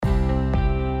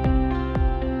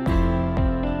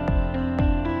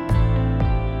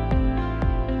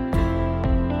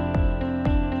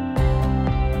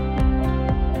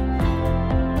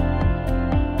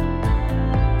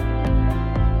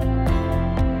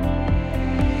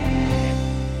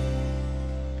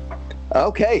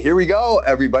Okay, here we go,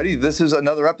 everybody. This is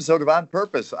another episode of On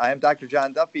Purpose. I am Dr.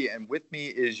 John Duffy, and with me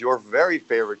is your very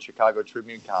favorite Chicago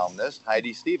Tribune columnist,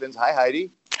 Heidi Stevens. Hi,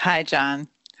 Heidi. Hi, John.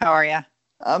 How are you?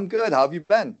 I'm good. How have you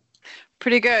been?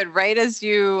 Pretty good. Right as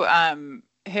you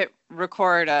hit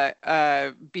record,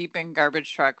 a beeping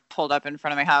garbage truck pulled up in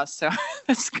front of my house, so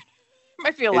this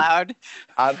might be loud.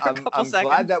 I'm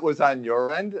glad that was on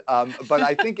your end, but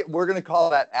I think we're going to call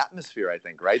that atmosphere, I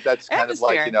think, right? That's kind of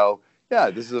like, yeah,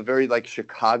 this is a very like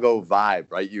Chicago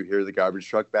vibe, right? You hear the garbage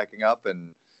truck backing up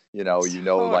and, totally.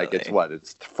 Like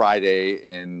it's Friday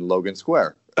in Logan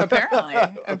Square.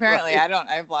 Apparently,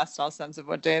 I've lost all sense of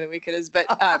what day of the week it is. But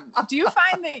do you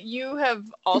find that you have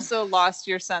also lost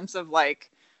your sense of like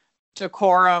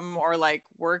decorum or like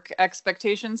work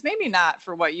expectations? Maybe not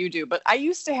for what you do, but I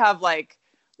used to have like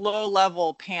low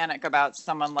level panic about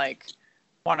someone like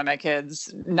one of my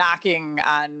kids knocking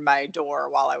on my door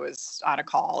while I was on a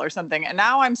call or something. And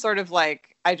now I'm sort of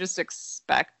like, I just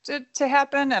expect it to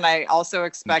happen. And I also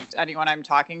expect anyone I'm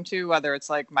talking to, whether it's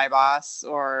like my boss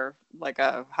or like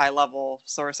a high level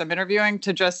source I'm interviewing,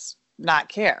 to just not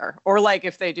care. Or like,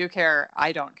 if they do care,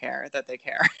 I don't care that they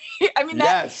care. I mean,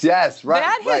 that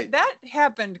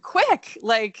happened quick.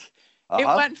 Like, It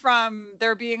went from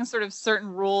there being sort of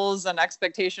certain rules and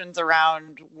expectations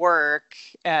around work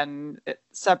and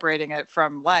separating it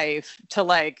from life to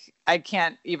like, I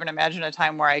can't even imagine a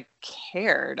time where I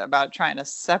cared about trying to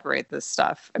separate this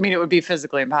stuff. I mean, it would be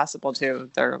physically impossible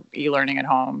too. They're e-learning at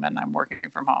home and I'm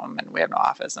working from home and we have no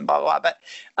office and blah, blah, blah.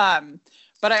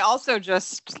 But I also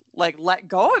just like let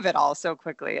go of it all so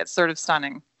quickly. It's sort of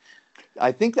stunning.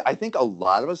 I think a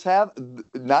lot of us have,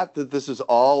 not that this is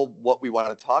all what we want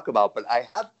to talk about, but I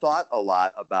have thought a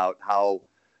lot about how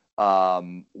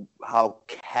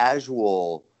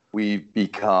casual we've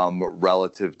become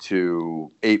relative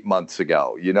to 8 months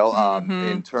ago,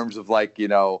 in terms of like,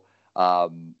 I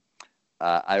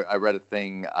read a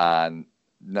thing on,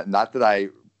 not that I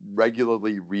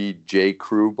regularly read J.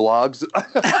 Crew blogs.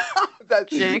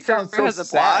 J. Crew has a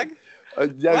blog?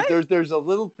 There's a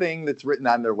little thing that's written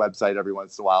on their website every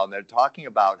once in a while, and they're talking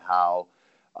about how.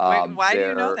 Why do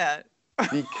you know that?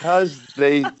 Because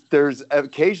there's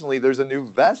occasionally a new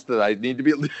vest that I need to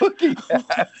be looking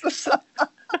at.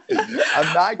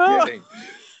 I'm not kidding.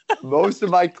 Most of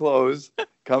my clothes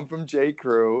come from J.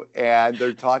 Crew, and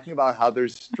they're talking about how they're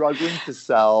struggling to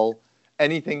sell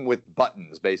anything with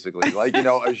buttons, basically, like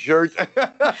a shirt.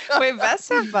 Wait, vests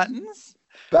have buttons?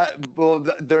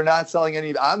 They're not selling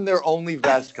any. I'm their only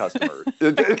vest customer.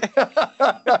 The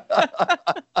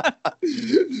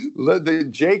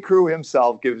J. Crew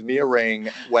himself gives me a ring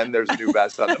when there's a new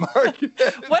vest on the market.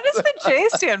 What does the J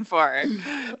stand for?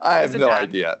 I have no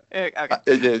idea. Okay.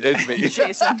 It's me.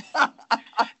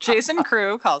 Jason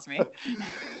Crew calls me.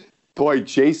 Boy,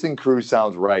 Jason Crew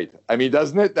sounds right. I mean,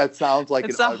 doesn't it? That sounds like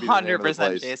it's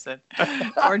 100% Jason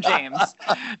or James.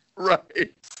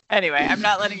 Right. Anyway, I'm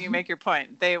not letting you make your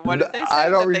point. What did they say? I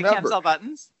don't remember. They can't sell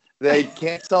buttons? They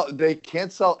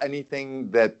can't sell anything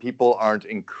that people aren't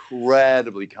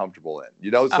incredibly comfortable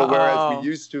in. So whereas we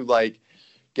used to like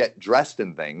get dressed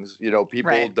in things,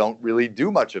 people don't really do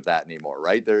much of that anymore,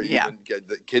 right? Even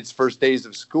the kids' first days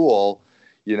of school,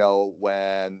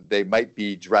 when they might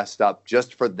be dressed up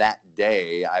just for that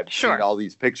day. I've seen all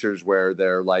these pictures where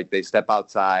they're like, they step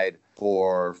outside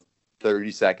for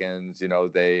 30 seconds,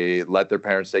 they let their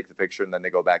parents take the picture and then they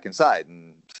go back inside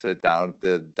and sit down at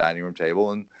the dining room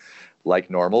table and like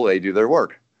normal, they do their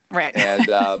work. Right. And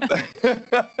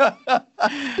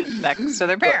next to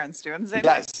their parents doing the same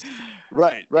thing.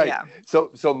 Right. Yeah.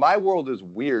 So my world is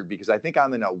weird because I think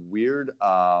I'm in a weird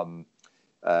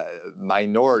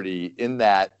minority in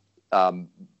that 5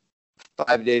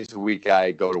 days a week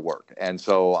I go to work. And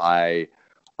so I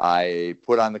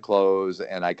put on the clothes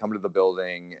and I come to the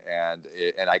building and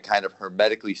I kind of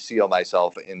hermetically seal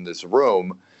myself in this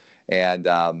room and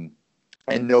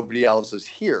nobody else is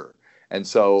here. And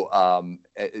so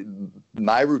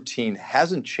my routine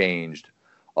hasn't changed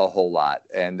a whole lot.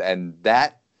 And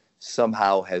that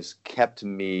somehow has kept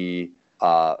me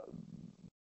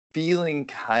feeling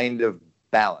kind of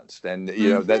balanced. And,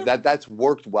 that's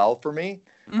worked well for me.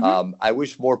 Mm-hmm. I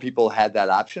wish more people had that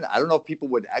option. I don't know if people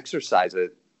would exercise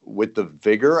it with the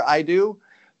vigor I do,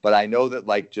 but I know that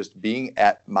like just being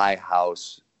at my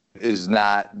house does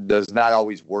not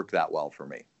always work that well for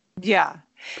me. Yeah.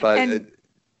 But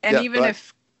even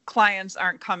if clients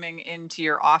aren't coming into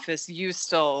your office, you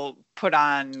still put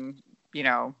on,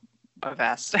 a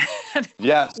vest.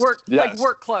 Yes. Like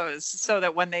work clothes so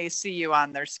that when they see you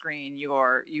on their screen, you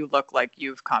look like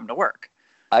you've come to work.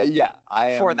 I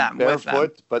am for them,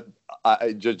 barefoot, but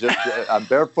I'm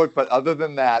barefoot, but other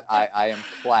than that, I am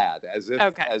clad as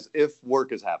if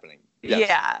work is happening. Yes.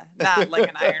 Yeah, not like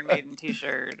an Iron Maiden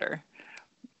T-shirt or.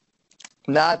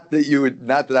 Not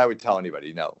that I would tell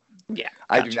anybody. No. Yeah, gotcha.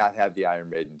 I do not have the Iron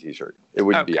Maiden T-shirt. It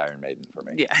wouldn't be Iron Maiden for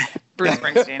me. Yeah, Bruce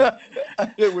Springsteen.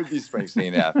 It would be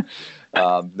Springsteen. Yeah,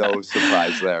 no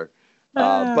surprise there.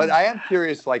 But I am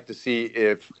curious, like, to see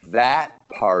if that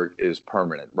part is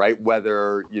permanent, right?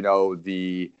 Whether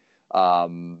the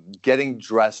getting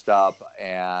dressed up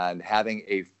and having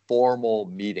a formal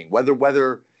meeting, whether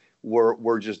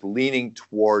we're just leaning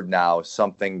toward now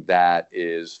something that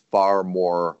is far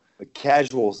more.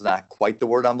 Casual is not quite the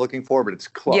word I'm looking for, but it's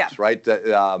close, right?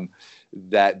 That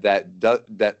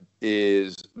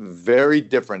is very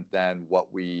different than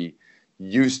what we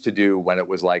used to do when it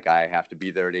was like, I have to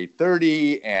be there at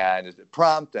 8:30 and is it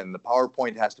prompt and the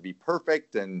PowerPoint has to be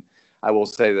perfect. And I will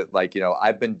say that, like,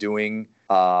 I've been doing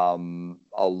a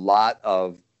lot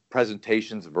of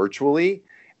presentations virtually,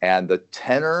 and the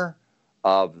tenor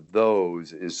of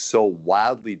those is so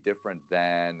wildly different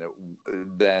than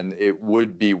it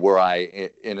would be were I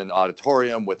in an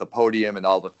auditorium with a podium and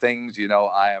all the things.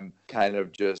 I am kind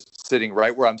of just sitting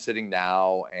right where I'm sitting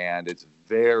now, and it's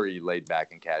very laid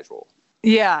back and casual.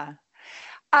 Yeah.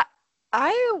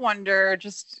 I wonder,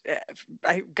 just,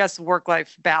 I guess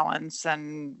work-life balance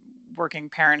and working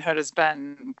parenthood has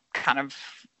been kind of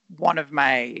one of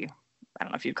my, I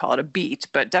don't know if you'd call it a beat,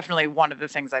 but definitely one of the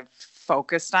things I've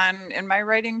focused on in my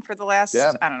writing for the last,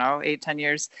 8-10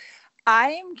 years.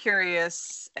 I'm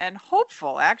curious and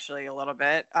hopeful, actually, a little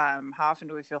bit. How often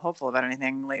do we feel hopeful about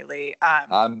anything lately?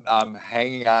 I'm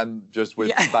hanging on just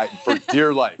with fighting for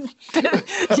dear life.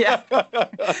 Yeah.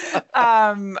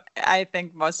 I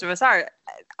think most of us are.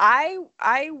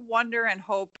 I wonder and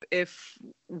hope if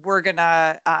we're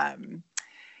gonna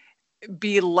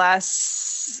be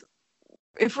less.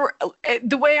 If we're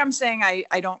the way I'm saying,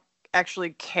 I don't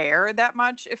actually care that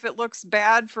much if it looks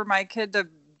bad for my kid to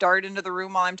dart into the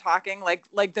room while I'm talking. Like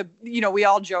we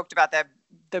all joked about that,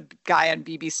 the guy on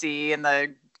BBC and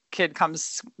the kid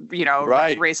comes,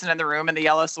 racing in the room in the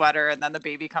yellow sweater, and then the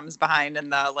baby comes behind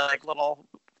in the little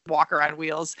walker on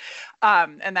wheels.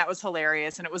 And that was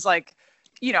hilarious. And it was like,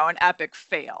 an epic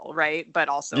fail, right? But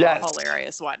also a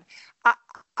hilarious one.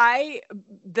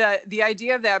 The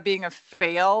idea of that being a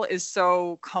fail is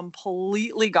so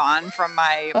completely gone from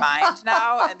my mind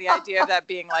now. And the idea of that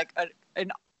being like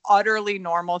an utterly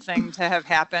normal thing to have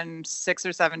happened 6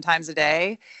 or 7 times a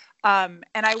day. And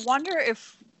I wonder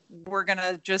if we're going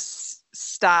to just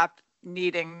stop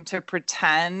needing to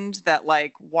pretend that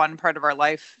like one part of our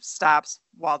life stops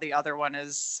while the other one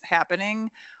is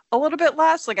happening a little bit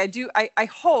less. Like I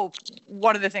hope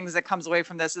one of the things that comes away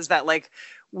from this is that like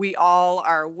we all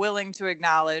are willing to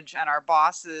acknowledge, and our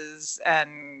bosses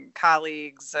and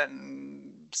colleagues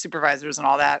and supervisors and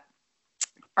all that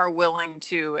are willing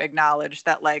to acknowledge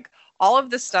that like all of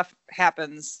this stuff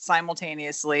happens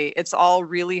simultaneously. It's all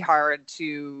really hard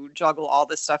to juggle all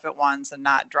this stuff at once and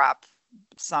not drop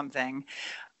something.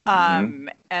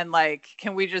 And like,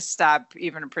 can we just stop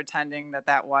even pretending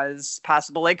that was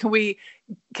possible? Like,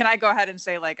 can I go ahead and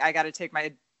say like, I got to take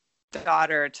my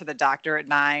daughter to the doctor at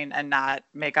 9 and not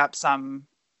make up some,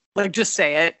 like, just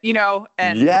say it,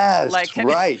 and yes, like,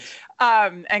 right.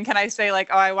 And can I say like,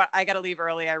 oh, I got to leave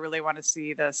early. I really want to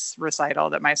see this recital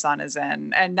that my son is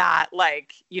in, and not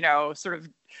like, sort of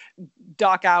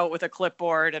duck out with a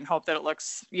clipboard and hope that it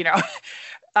looks,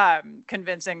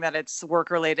 convincing that it's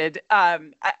work related.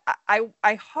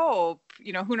 I hope,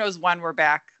 who knows when we're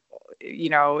back,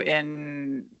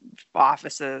 in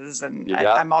offices. And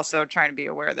I'm also trying to be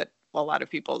aware that a lot of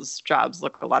people's jobs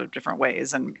look a lot of different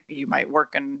ways. And you might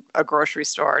work in a grocery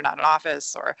store, not an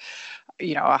office, or,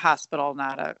 a hospital,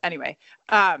 anyway.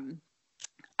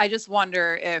 I just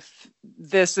wonder if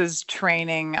this is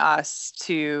training us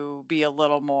to be a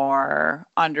little more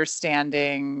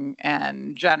understanding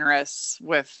and generous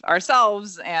with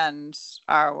ourselves and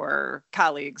our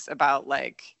colleagues about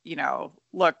like,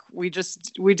 look, we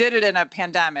did it in a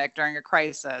pandemic during a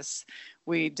crisis.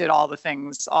 We did all the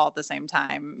things all at the same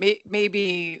time.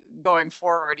 Maybe going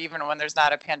forward, even when there's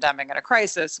not a pandemic and a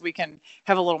crisis, we can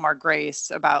have a little more grace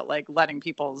about like letting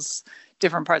people's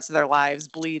different parts of their lives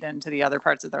bleed into the other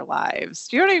parts of their lives.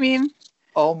 Do you know what I mean?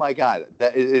 Oh my God,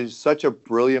 that is such a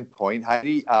brilliant point,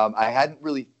 Heidi. I hadn't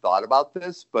really thought about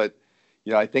this, but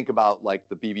I think about like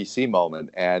the BBC moment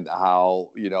and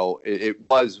how it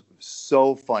was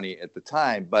so funny at the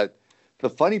time. But the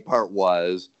funny part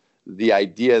was the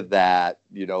idea that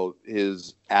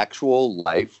his actual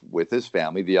life with his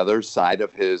family, the other side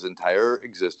of his entire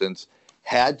existence,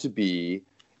 had to be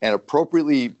And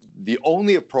appropriately, the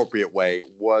only appropriate way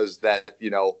was that,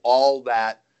 all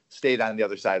that stayed on the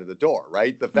other side of the door,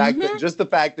 right? The fact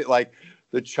that like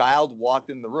the child walked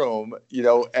in the room,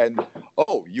 and,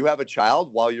 oh, you have a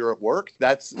child while you're at work?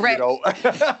 That's, right.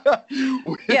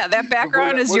 Yeah, that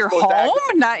background is your home,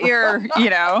 not your,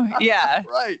 yeah.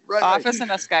 Right. Office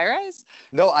in a skyrise?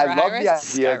 No, I love the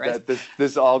idea that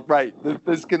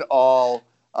this can all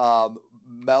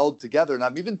meld together. And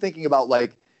I'm even thinking about,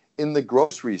 like, in the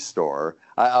grocery store.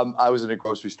 I was in a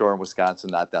grocery store in Wisconsin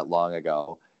not that long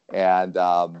ago, and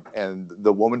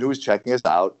the woman who was checking us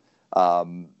out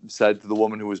said to the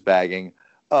woman who was bagging,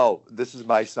 "Oh, this is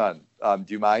my son. Do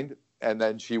you mind?" And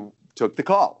then she took the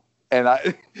call, and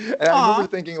I remember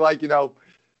thinking, like, yeah,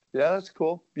 that's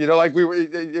cool. Like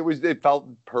it felt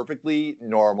perfectly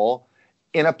normal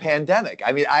in a pandemic.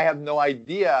 I mean, I have no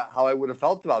idea how I would have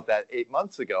felt about that 8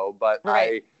 months ago, but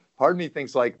part of me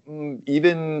thinks, like,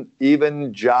 even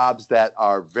jobs that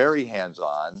are very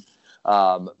hands-on,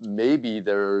 maybe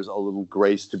there's a little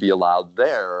grace to be allowed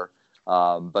there.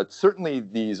 But certainly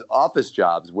these office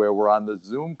jobs where we're on the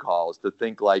Zoom calls, to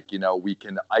think like, we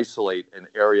can isolate an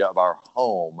area of our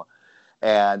home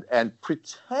and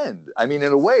pretend. I mean,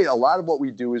 in a way, a lot of what we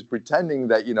do is pretending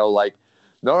that, like,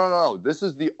 no, this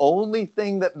is the only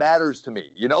thing that matters to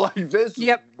me. Like this,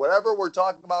 whatever we're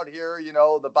talking about here,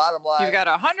 the bottom line. You've got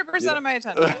 100% of my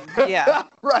attention. Yeah.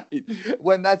 Right.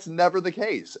 When that's never the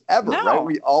case, ever, right?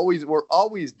 We're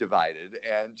always divided,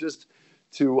 and just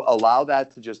to allow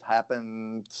that to just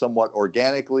happen somewhat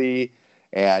organically.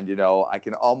 And, I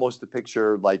can almost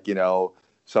picture, like,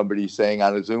 somebody saying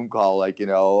on a Zoom call, like,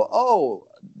 "Oh,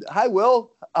 hi,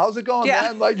 Will. How's it going,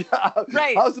 man? Like,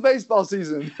 how's the baseball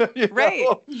season?" Right.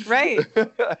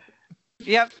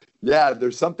 Yep. Yeah,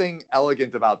 there's something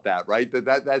elegant about that, right?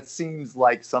 That seems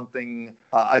like something,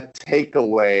 a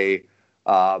takeaway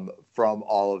from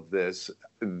all of this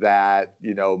that,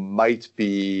 might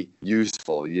be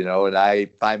useful, and I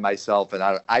find myself, and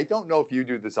I don't know if you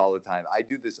do this all the time. I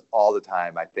do this all the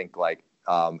time. I think, like,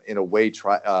 in a way,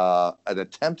 try an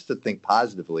attempt to think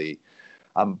positively.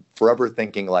 I'm forever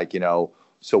thinking, like,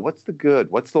 so what's the good?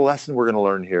 What's the lesson we're going to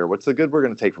learn here? What's the good we're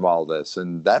going to take from all of this?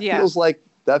 And that feels like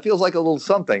a little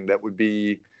something that would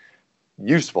be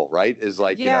useful, right? Is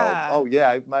like, oh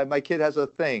yeah, my kid has a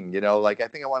thing, like, I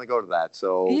think I want to go to that.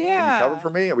 So can you cover for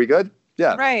me? Are we good?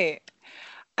 Yeah. Right.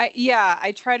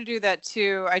 I try to do that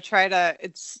too.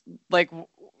 It's like,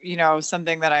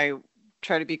 something that I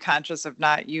try to be conscious of,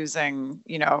 not using,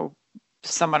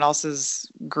 someone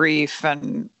else's grief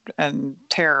and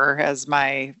terror as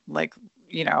my, like,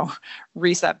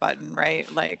 reset button,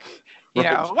 right? Like,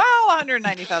 well,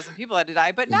 190,000 people had to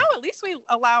die, but now at least we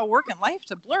allow work and life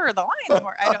to blur the lines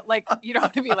more. I don't, like, you don't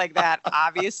have to be like that,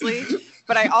 obviously.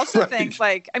 But I also think,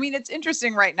 like, I mean, it's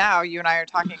interesting right now, you and I are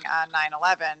talking on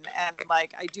 9/11, and,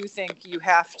 like, I do think you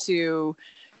have to,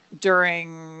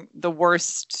 during the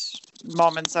worst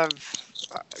moments of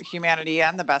humanity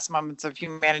and the best moments of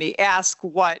humanity, ask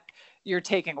what you're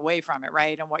taking away from it,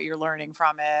 right? And what you're learning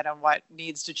from it, and what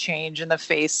needs to change in the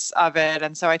face of it.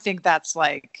 And so I think that's,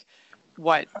 like,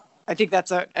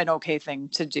 an okay thing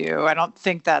to do. I don't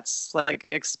think that's, like,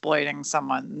 exploiting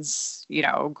someone's,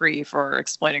 grief, or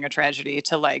exploiting a tragedy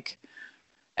to, like,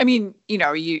 I mean,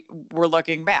 we're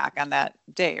looking back on that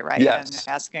day, right? Yes.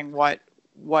 And asking what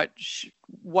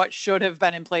should have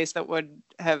been in place that would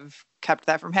have kept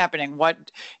that from happening,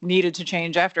 what needed to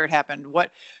change after it happened,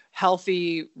 what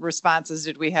healthy responses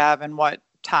did we have, and what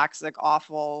toxic,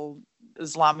 awful,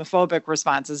 Islamophobic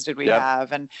responses did we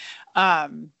have. And I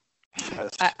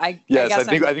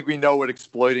think we know what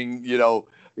exploiting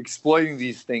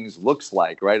these things looks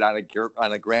like, right?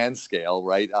 On a grand scale,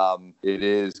 right? It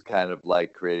is kind of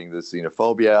like creating this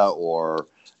xenophobia, or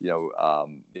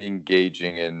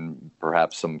engaging in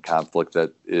perhaps some conflict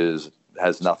that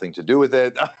has nothing to do with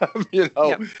it.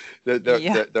 There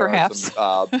perhaps.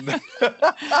 Are some.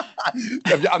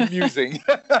 I'm musing.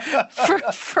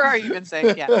 for argument's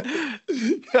sake, yeah.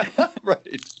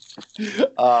 Right.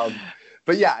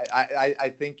 But yeah, I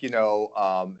think,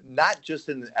 not just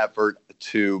in an effort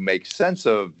to make sense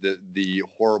of the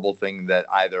horrible thing that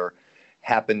either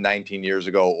happened 19 years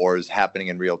ago or is happening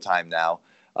in real time now,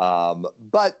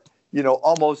 but,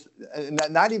 almost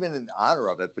not even in honor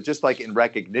of it, but just like in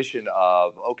recognition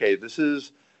of, okay, this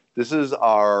is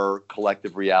our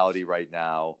collective reality right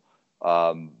now.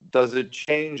 Does it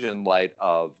change in light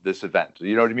of this event?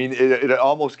 You know what I mean? It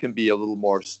almost can be a little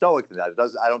more stoic than that.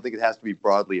 I don't think it has to be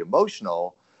broadly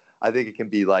emotional. I think it can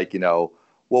be like, well,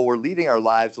 we're leading our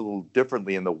lives a little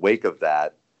differently in the wake of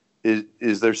that.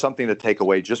 is there something to take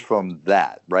away just from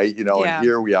that, right? And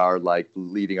here we are, like,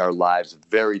 leading our lives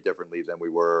very differently than we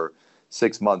were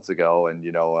 6 months ago. And,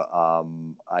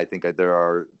 I think that there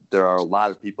are a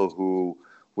lot of people who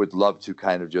would love to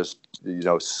kind of just,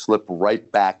 slip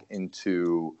right back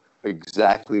into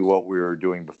exactly what we were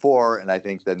doing before. And I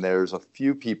think then there's a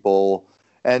few people,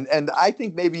 and I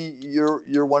think maybe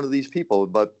you're one of these people,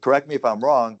 but correct me if I'm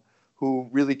wrong, who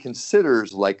really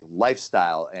considers like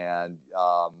lifestyle and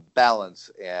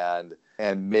balance and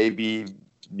maybe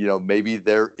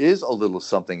there is a little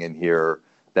something in here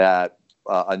that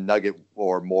a nugget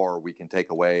or more we can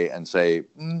take away and say,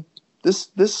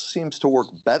 this seems to work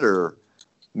better,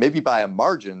 maybe by a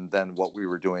margin, than what we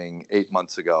were doing 8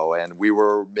 months ago, and we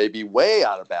were maybe way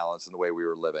out of balance in the way we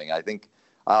were living. I think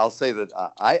I'll say that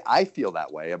I feel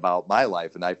that way about my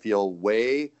life, and I feel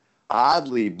way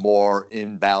oddly more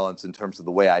in balance in terms of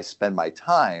the way I spend my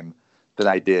time than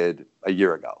I did a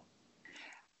year ago.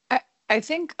 I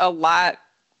think a lot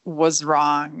was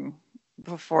wrong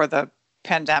before the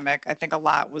pandemic. I think a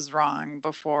lot was wrong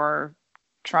before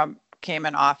Trump came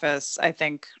in office. I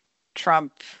think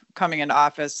Trump coming into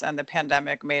office and the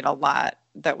pandemic made a lot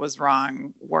that was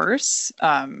wrong worse,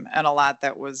 and a lot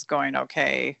that was going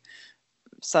okay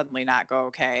suddenly not go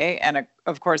okay. And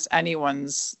of course,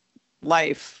 anyone's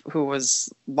life who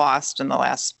was lost in the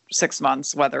last 6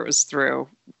 months, whether it was through,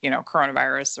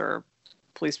 coronavirus or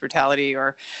police brutality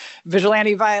or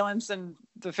vigilante violence in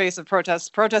the face of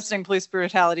protesting police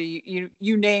brutality,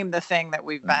 you name the thing that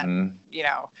we've been,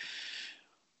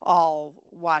 all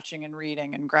watching and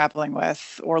reading and grappling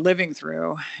with or living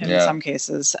through in some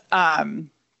cases.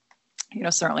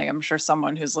 Certainly I'm sure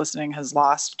someone who's listening has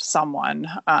lost someone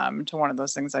to one of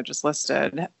those things I just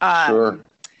listed. Sure.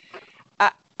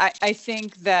 I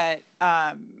think that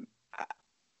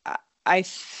I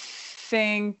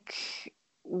think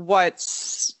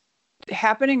what's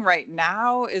happening right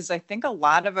now is I think a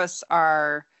lot of us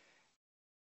are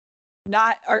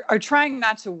trying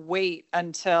not to wait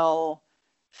until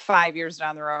 5 years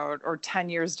down the road or 10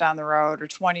 years down the road or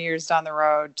 20 years down the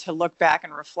road to look back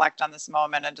and reflect on this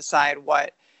moment and decide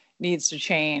what needs to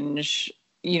change,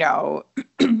 in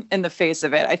the face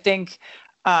of it. I think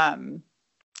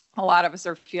a lot of us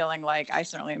are feeling like, I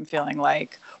certainly am feeling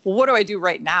like, well, what do I do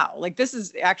right now? Like, this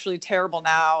is actually terrible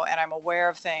now, and I'm aware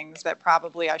of things that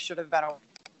probably I should have been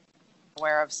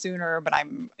aware of sooner, but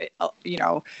I'm,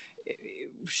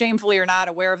 shamefully or not,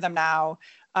 aware of them now.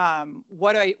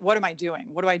 What am I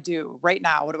doing? What do I do right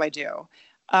now? What do I do?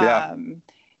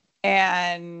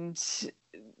 And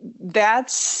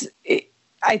that's,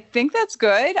 I think that's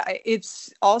good.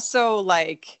 It's also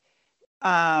like,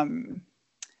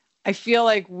 I feel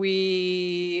like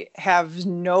we have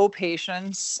no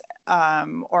patience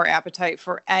or appetite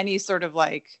for any sort of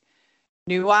like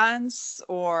nuance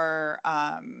or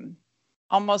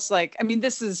almost like, I mean,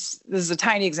 this is a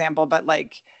tiny example, but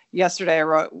like yesterday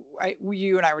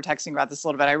you and I were texting about this a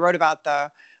little bit. I wrote about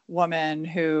the woman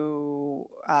who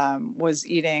was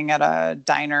eating at a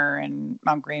diner in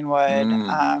Mount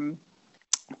Greenwood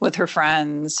with her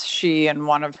friends. She and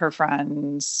one of her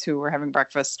friends who were having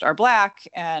breakfast are Black.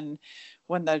 And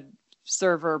when the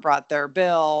server brought their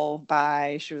bill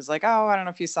by, she was like, oh, I don't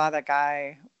know if you saw that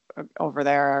guy over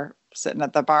there sitting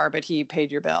at the bar, but he paid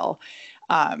your bill.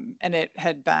 And it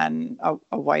had been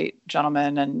a white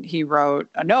gentleman, and he wrote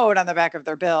a note on the back of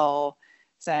their bill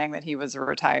saying that he was a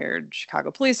retired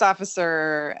Chicago police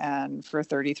officer, and for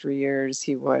 33 years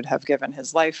he would have given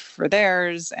his life for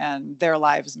theirs, and their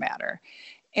lives matter.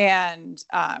 And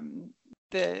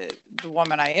the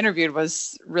woman I interviewed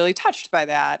was really touched by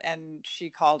that, and she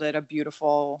called it a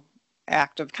beautiful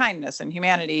act of kindness and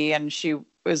humanity, and she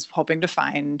was hoping to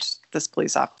find this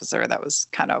police officer. That was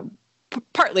kind of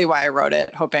partly why I wrote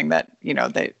it, hoping that,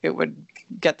 it would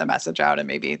get the message out and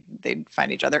maybe they'd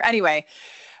find each other. Anyway,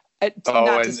 and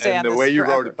the way you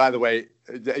wrote it, by the way,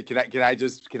 can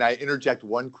I interject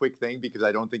one quick thing, because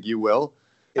I don't think you will.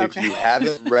 If you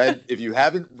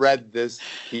haven't read this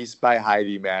piece by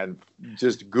Heidi, man,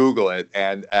 just Google it,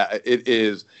 and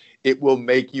it will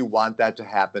make you want that to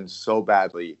happen so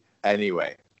badly.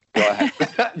 Anyway, go ahead.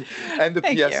 And the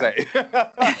PSA.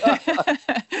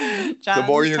 John, the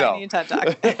more you know. TED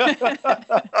Talk.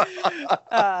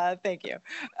 Thank you.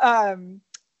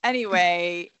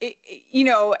 Anyway,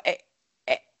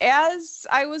 as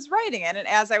I was writing it and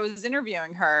as I was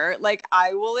interviewing her, like,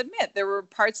 I will admit there were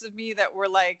parts of me that were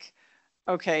like,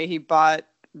 okay, he bought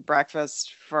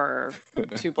breakfast for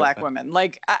two Black women.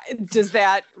 Like, does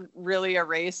that really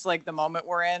erase like the moment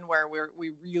we're in where we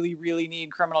really, really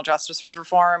need criminal justice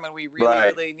reform, and we really,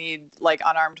 really need like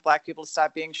unarmed Black people to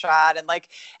stop being shot?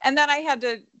 And then I had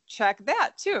to check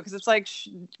that too, because it's like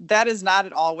that is not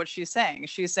at all what she's saying.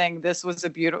 She's saying this was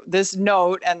this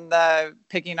note and the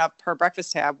picking up her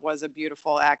breakfast tab was a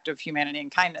beautiful act of humanity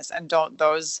and kindness. And don't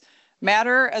those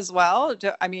matter as well?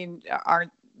 I mean,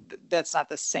 that's not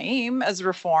the same as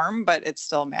reform, but it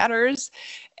still matters.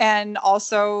 And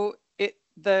also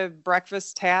the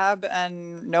breakfast tab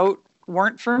and note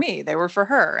weren't for me, they were for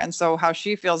her. And so how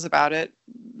she feels about it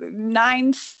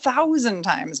 9,000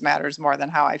 times matters more than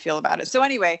how I feel about it. So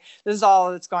anyway, this is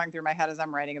all that's going through my head as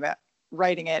I'm writing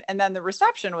it. And then the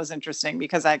reception was interesting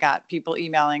because I got people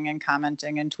emailing and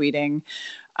commenting and tweeting,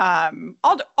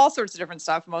 all sorts of different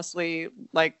stuff, mostly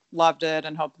like loved it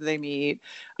and hope they meet.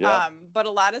 Yep. But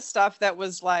a lot of stuff that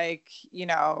was like,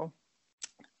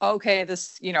 okay,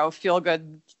 this, feel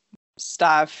good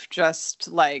stuff just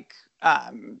like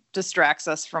distracts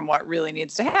us from what really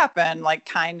needs to happen. Like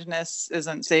kindness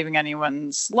isn't saving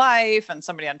anyone's life. And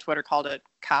somebody on Twitter called it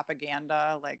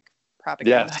propaganda, like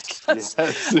propaganda. Yes.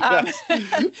 And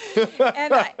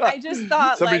I just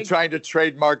thought somebody trying to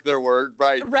trademark their word.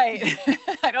 Right.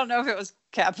 I don't know if it was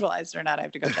capitalized or not. I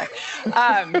have to go check.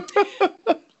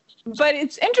 But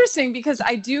it's interesting because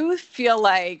I do feel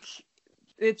like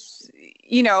it's,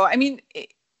 I mean,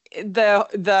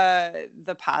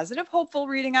 the positive, hopeful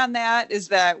reading on that is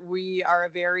that we are a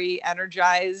very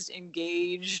energized,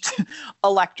 engaged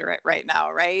electorate right now,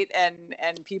 right? And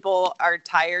people are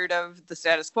tired of the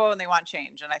status quo and they want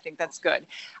change, and I think that's good.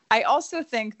 I also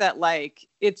think that like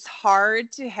it's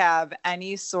hard to have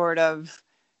any sort of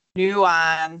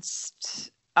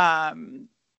nuanced,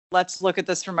 let's look at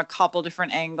this from a couple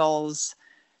different angles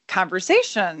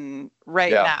conversation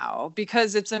right now,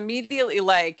 because it's immediately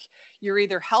like you're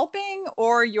either helping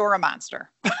or you're a monster.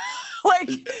 Like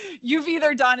you've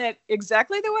either done it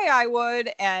exactly the way I would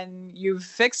and you've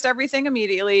fixed everything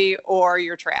immediately, or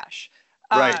you're trash.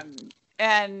 Right.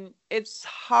 And it's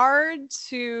hard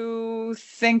to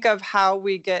think of how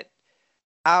we get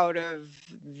out of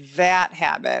that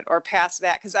habit or past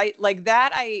that, because I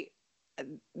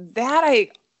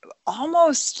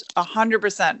almost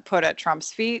 100% put at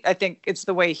Trump's feet. I think it's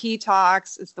the way he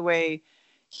talks. It's the way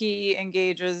he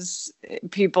engages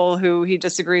people who he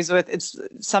disagrees with. It's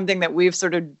something that we've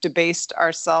sort of debased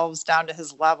ourselves down to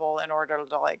his level in order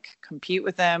to like compete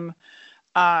with him.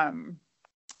 I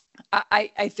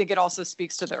think it also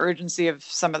speaks to the urgency of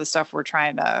some of the stuff we're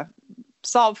trying to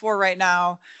solve for right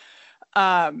now.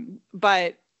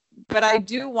 But I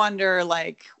do wonder,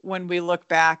 like, when we look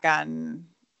back on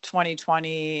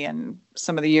 2020 and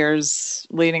some of the years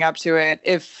leading up to it,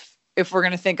 if we're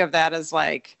going to think of that as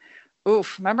like,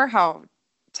 oof, remember how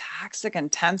toxic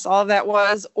and tense all of that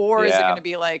was? Or is it going to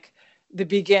be like the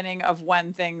beginning of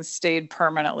when things stayed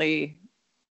permanently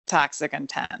toxic and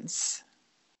tense?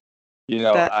 As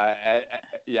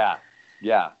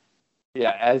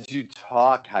you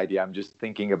talk, Heidi, I'm just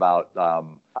thinking about,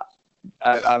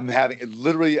 I'm having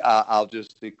literally, I'll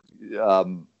just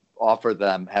offer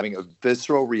them having a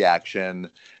visceral reaction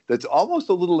that's almost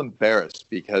a little embarrassed,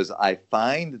 because I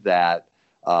find that,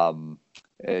 you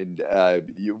and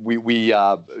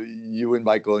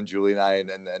Michael and Julie and I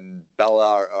and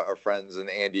Bella, our friends, and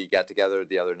Andy got together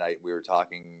the other night. We were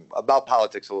talking about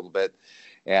politics a little bit,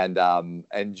 and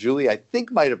Julie, I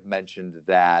think, might have mentioned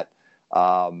that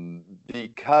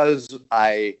because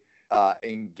I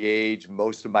engage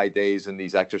most of my days in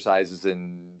these exercises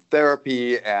in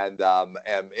therapy and am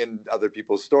in other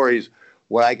people's stories,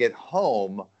 when I get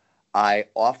home, I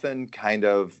often kind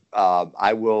of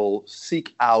I will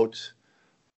seek out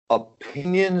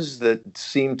opinions that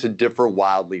seem to differ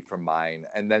wildly from mine,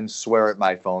 and then swear at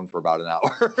my phone for about an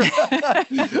hour.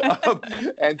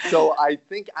 And so I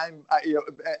think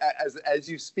as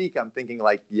you speak, I'm thinking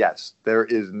like, yes, there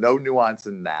is no nuance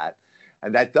in that.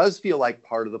 And that does feel like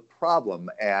part of the problem.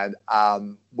 And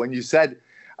when you said,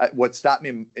 what stopped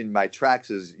me in my tracks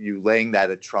is you laying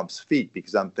that at Trump's feet,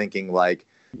 because I'm thinking like,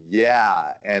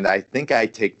 yeah, and I think I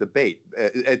take the bait.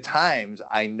 At times,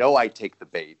 I know I take the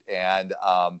bait. And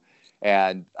I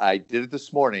did it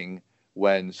this morning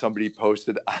when somebody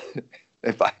posted,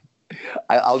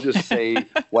 I'll just say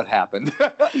what happened.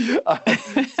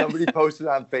 Somebody posted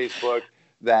on Facebook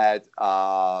that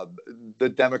the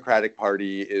Democratic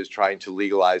Party is trying to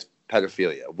legalize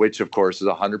pedophilia, which of course is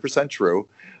 100% true.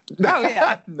 Oh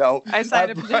yeah. No. I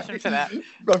signed a petition for that.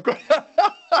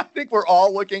 I think we're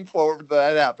all looking forward to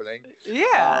that happening.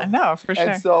 Yeah, no, for sure.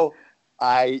 And so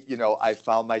I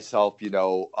found myself,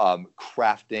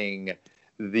 crafting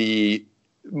the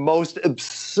most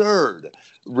absurd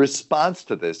response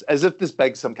to this, as if this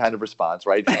begs some kind of response,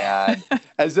 right? And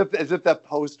as if that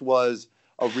post was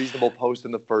a reasonable post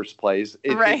in the first place.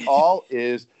 It all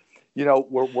is,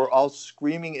 we're all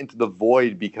screaming into the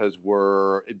void because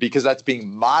that's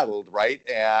being modeled, right?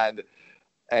 And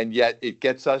yet it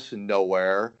gets us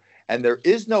nowhere, and there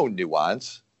is no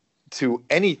nuance to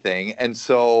anything. And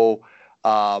so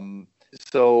coming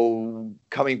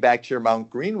back to your Mount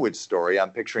Greenwood story, I'm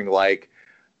picturing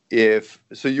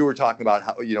so you were talking about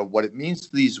how, what it means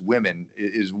to these women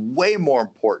is way more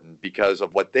important because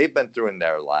of what they've been through in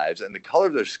their lives and the color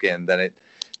of their skin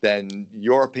than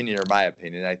your opinion or my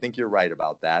opinion. I think you're right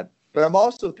about that. But I'm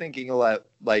also thinking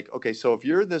okay, so if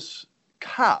you're this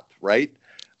cop, right?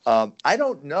 I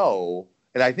don't know.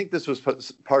 And I think this was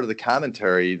part of the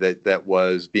commentary that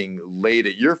was being laid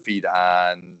at your feet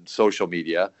on social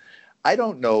media. I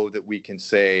don't know that we can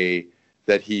say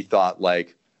that he thought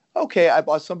okay, I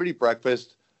bought somebody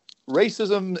breakfast.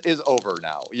 Racism is over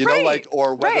now,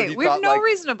 or whether he we have no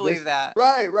reason to believe that.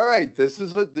 Right.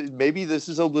 Maybe this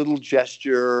is a little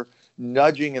gesture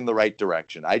nudging in the right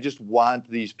direction. I just want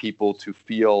these people to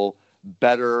feel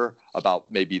better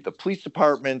about maybe the police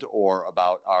department or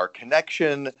about our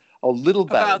connection a little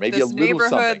better, about maybe this a little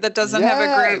neighborhood something that doesn't have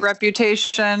a great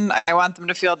reputation. I want them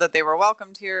to feel that they were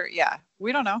welcomed here. Yeah,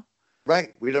 we don't know.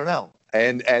 Right, we don't know,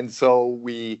 and so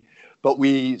we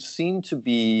seem to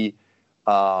be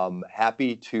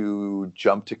happy to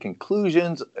jump to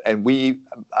conclusions, and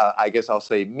I guess I'll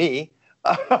say me,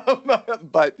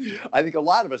 but I think a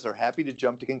lot of us are happy to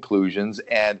jump to conclusions,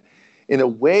 and in a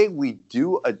way, we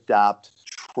do adopt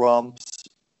Trump's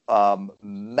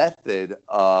method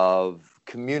of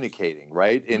communicating,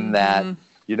 right? In that,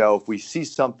 if we see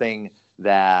something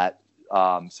that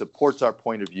supports our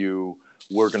point of view,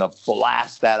 we're going to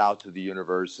blast that out to the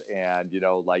universe and,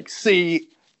 see,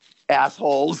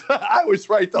 assholes, I was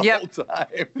right the whole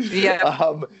time.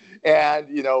 Yeah. And,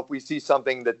 if we see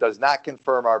something that does not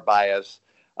confirm our bias,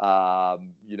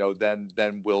 then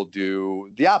we'll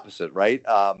do the opposite, right?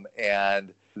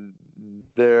 And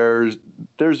there's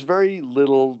very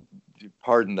little,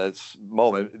 pardon this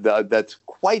moment, that's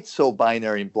quite so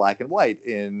binary and black and white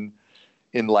in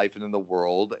life and in the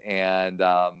world. And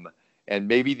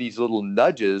maybe these little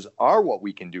nudges are what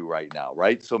we can do right now,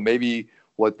 right? So maybe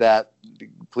what that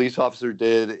police officer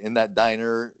did in that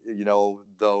diner,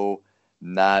 though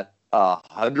not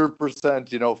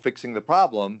 100%, fixing the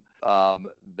problem,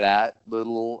 that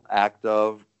little act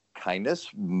of kindness,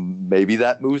 maybe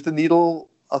that moves the needle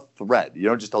a thread,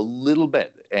 just a little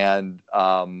bit. And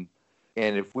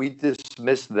if we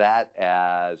dismiss that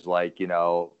as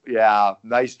yeah,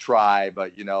 nice try,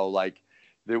 but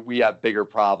that we have bigger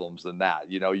problems than that.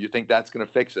 You think that's going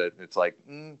to fix it. It's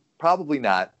probably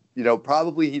not.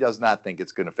 Probably he does not think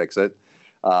it's going to fix it.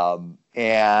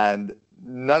 And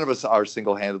none of us are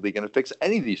single-handedly going to fix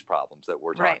any of these problems that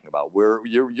we're talking about.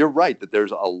 You're right that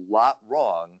there's a lot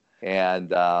wrong.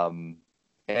 And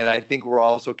I think we're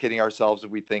also kidding ourselves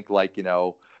if we think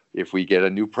if we get a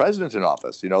new president in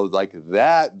office,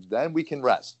 that, then we can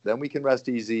rest. Then we can rest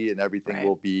easy and everything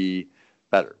will be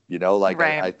better.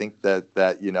 I think that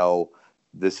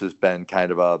this has been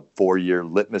kind of a 4-year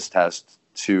litmus test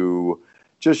to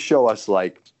just show us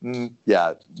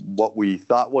what we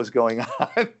thought was going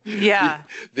on. Yeah.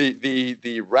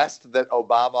 the rest that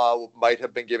Obama might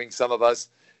have been giving some of us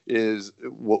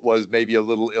was maybe a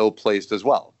little ill-placed as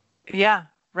well. Yeah.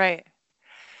 Right.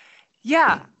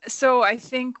 Yeah. So I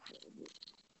think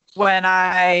when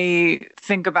I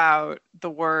think about the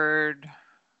word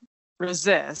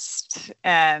resist,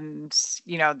 and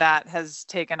that has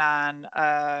taken on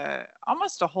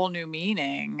almost a whole new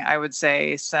meaning, I would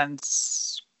say,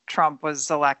 since Trump was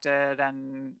elected,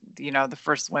 and the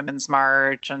first Women's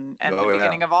March, and the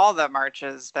beginning of all the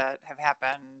marches that have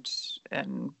happened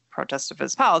in protest of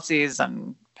his policies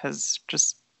and his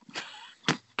just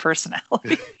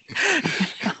personality,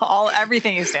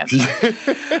 everything he stands for,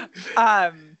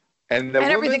 and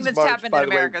everything that's happened in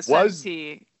America since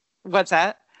he. What's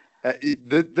that?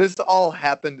 This all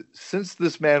happened since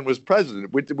this man was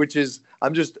president, which is,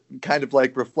 I'm just kind of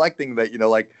reflecting that,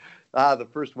 the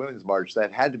first Women's March,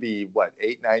 that had to be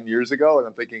 8-9 years ago. And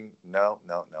I'm thinking, no.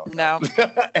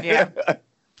 Yeah.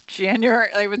 January,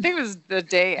 I would think it was the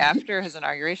day after his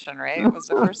inauguration, right? It was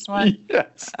the first one.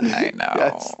 Yes. I know.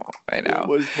 Yes. I know. It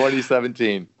was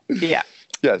 2017. Yeah.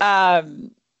 Yes.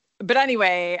 But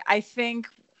anyway, I think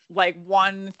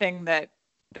one thing that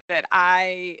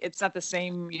it's not the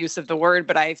same use of the word,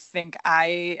 but I think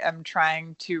I am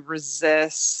trying to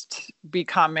resist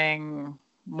becoming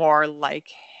more like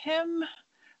him.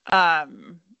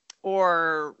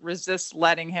 or resist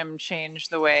letting him change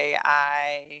the way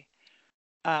I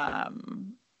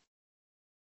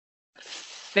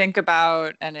think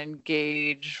about and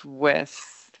engage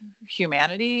with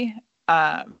humanity.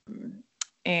 And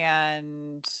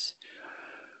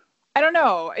I don't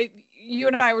know. You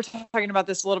and I were talking about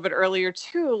this a little bit earlier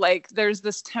too. Like, there's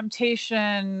this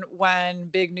temptation when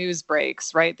big news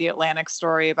breaks, right? The Atlantic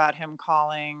story about him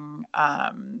calling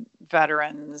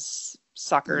veterans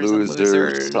suckers and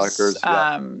losers. Suckers,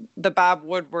 yeah. The Bob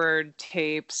Woodward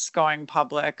tapes going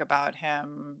public about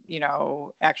him,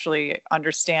 actually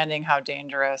understanding how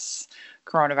dangerous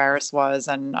coronavirus was,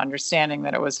 and understanding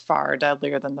that it was far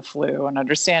deadlier than the flu, and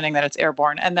understanding that it's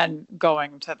airborne, and then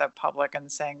going to the public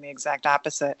and saying the exact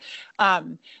opposite.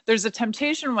 There's a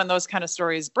temptation when those kind of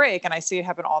stories break, and I see it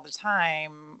happen all the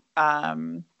time,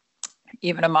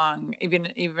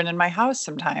 even in my house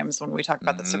sometimes when we talk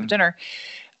about this at dinner,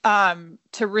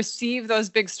 to receive those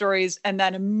big stories and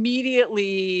then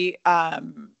immediately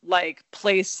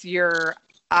place your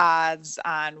odds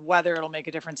on whether it'll make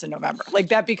a difference in November. Like,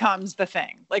 that becomes the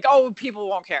thing. Like, oh, people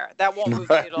won't care. That won't move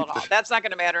the needle at all. That's not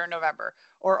going to matter in November.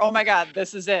 Or, oh my God,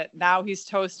 this is it. Now he's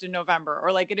toast in November.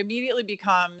 Or like, it immediately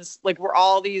becomes like we're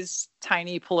all these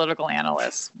tiny political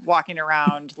analysts walking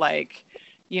around like,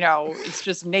 it's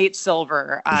just Nate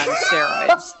Silver on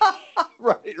steroids.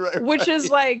 Right. Which is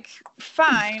like,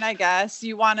 fine, I guess.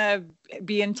 You want to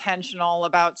be intentional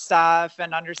about stuff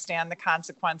and understand the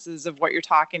consequences of what you're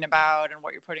talking about and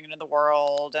what you're putting into the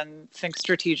world and think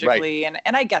strategically. Right.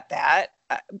 And I get that.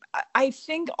 I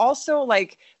think also,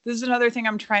 like, this is another thing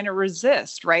I'm trying to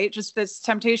resist, right? Just this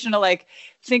temptation to like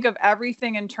think of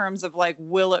everything in terms of like,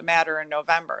 will it matter in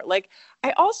November? Like,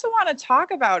 I also want to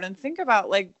talk about and think about,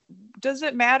 like, does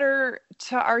it matter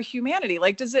to our humanity?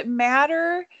 Like, does it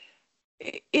matter?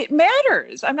 It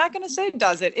matters. I'm not going to say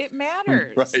does it. It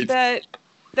matters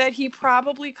that he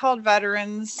probably called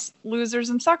veterans losers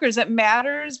and suckers. It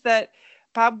matters that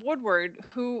Bob Woodward,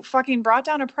 who fucking brought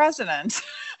down a president,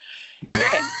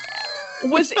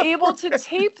 was able to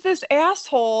tape this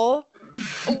asshole.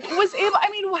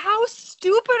 How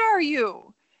stupid are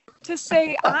you to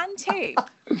say on tape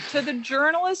to the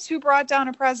journalist who brought down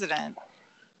a president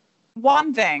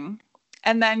one thing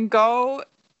and then go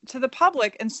to the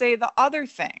public and say the other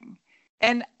thing,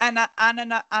 and on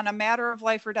a matter of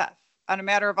life or death, on a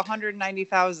matter of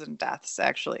 190,000 deaths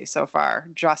actually so far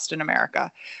just in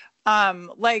America.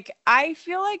 I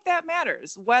feel like that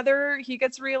matters. Whether he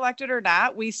gets reelected or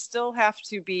not, we still have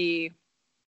to be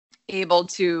able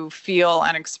to feel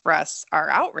and express our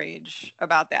outrage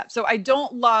about that. So I'm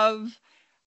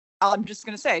just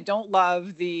going to say, I don't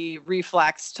love the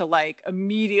reflex to like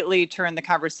immediately turn the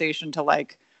conversation to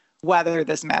like whether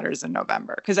this matters in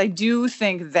November. Because I do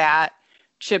think that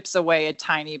chips away a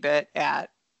tiny bit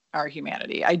at our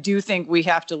humanity. I do think we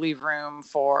have to leave room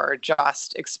for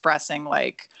just expressing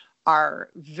like our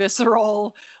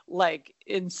visceral, like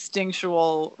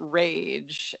instinctual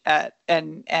rage at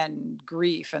and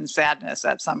grief and sadness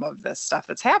at some of this stuff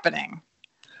that's happening.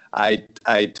 I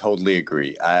totally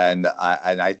agree, and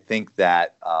I think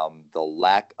that the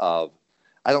lack of,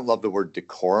 I don't love the word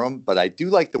decorum, but I do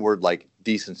like the word like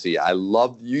decency. I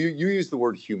love you use the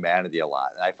word humanity a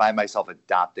lot, and I find myself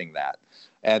adopting that.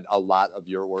 And a lot of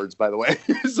your words, by the way.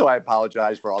 So I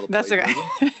apologize for all the plagiarism.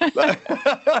 That's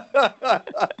okay.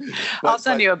 I'll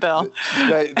send you a bill.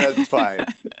 That's fine.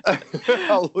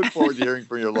 I'll look forward to hearing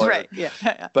from your lawyer. Right, yeah.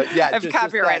 But yeah, I've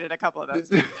copyrighted a couple of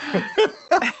those.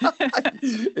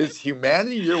 Is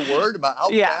humanity your word?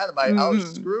 How bad am I? How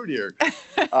screwed here?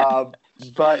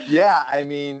 But yeah, I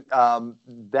mean,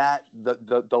 that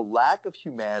the lack of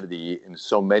humanity in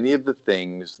so many of the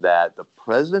things that the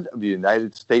President of the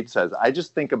United States says, I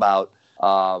just think about,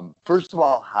 first of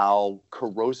all, how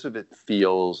corrosive it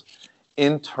feels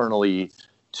internally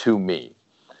to me.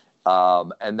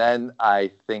 And then I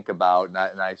think about, and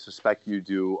I suspect you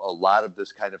do a lot of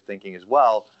this kind of thinking as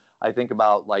well, I think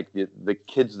about like the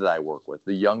kids that I work with,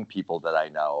 the young people that I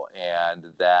know,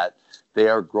 and that they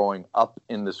are growing up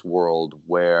in this world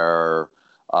where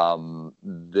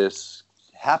this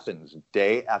happens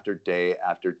day after day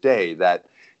after day. That,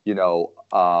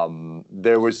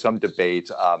 there was some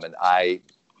debate, and I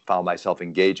found myself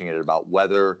engaging in it about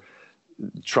whether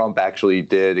Trump actually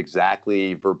did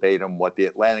exactly verbatim what the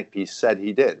Atlantic piece said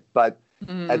he did. But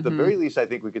at the very least, I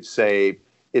think we could say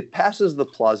it passes the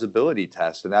plausibility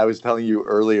test. And I was telling you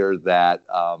earlier that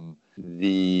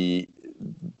the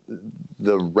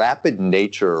rapid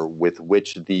nature with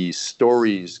which these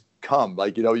stories come,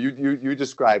 like, you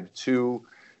described two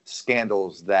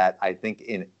scandals that I think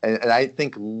and I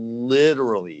think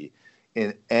literally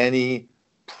in any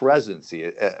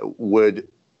presidency would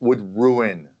would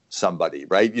ruin somebody,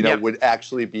 right? Would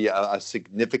actually be a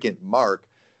significant mark.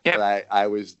 Yep. But I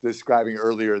was describing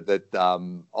earlier that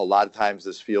a lot of times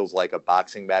this feels like a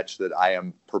boxing match that I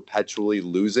am perpetually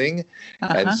losing.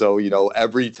 And so,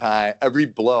 every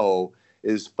blow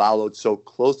is followed so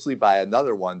closely by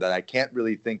another one that I can't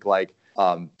really think like,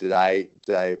 did I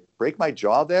break my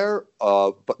jaw there?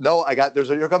 But no,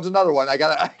 here comes another one. I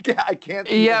can't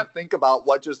even think about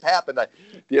what just happened.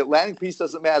 The Atlantic piece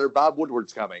doesn't matter. Bob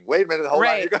Woodward's coming. Wait a minute, hold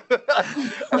on.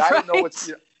 And I don't know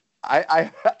what's. And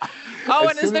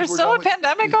is there still a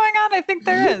pandemic going on? I think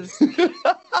there is.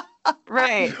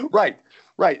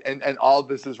 Right. And all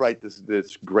this is right.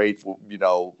 This great,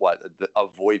 the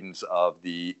avoidance of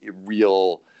the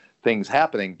real things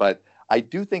happening. But I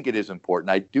do think it is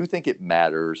important. I do think it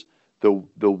matters the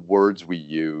words we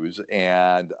use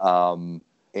and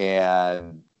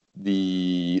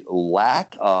the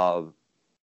lack of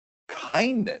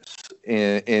kindness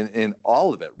in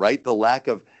all of it. Right. The lack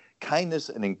of kindness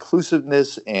and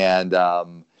inclusiveness and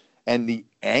the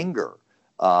anger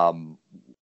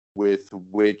with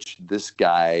which this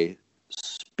guy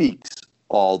speaks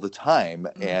all the time.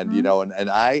 And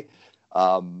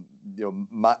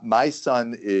my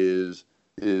son is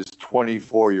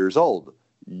 24 years old.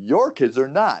 Your kids are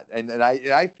not, and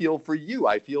I feel for you.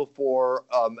 I feel for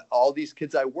all these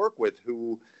kids I work with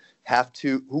who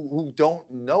who don't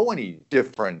know any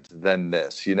different than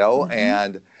this,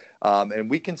 and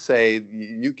we can say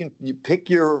you pick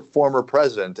your former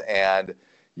president, and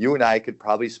you and I could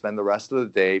probably spend the rest of the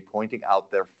day pointing out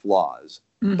their flaws.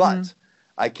 But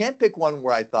I can't pick one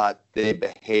where I thought they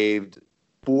behaved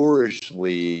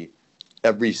foolishly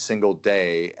every single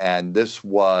day, and this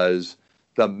was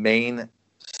the main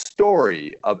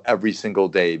story of every single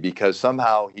day, because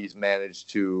somehow he's managed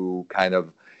to kind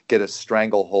of get a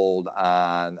stranglehold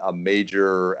on a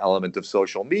major element of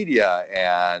social media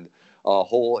and a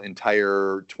whole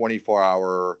entire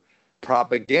 24-hour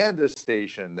propaganda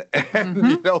station,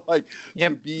 and to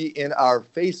be in our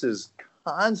faces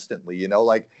constantly.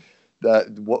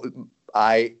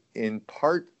 I in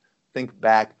part think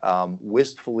back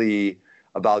wistfully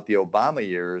about the Obama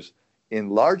years, in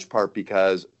large part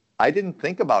because I didn't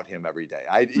think about him every day.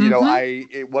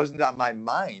 It wasn't on my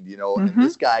mind, and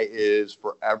this guy is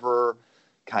forever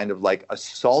kind of like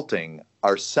assaulting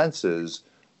our senses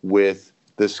with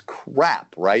this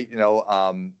crap, right?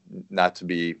 Not to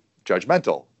be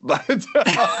judgmental, but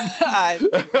I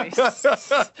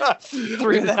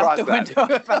threw that out the window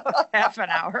about half an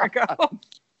hour ago.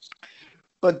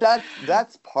 But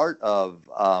that's part of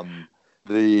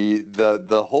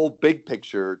the whole big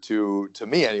picture to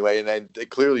me anyway, and I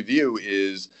clearly view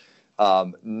is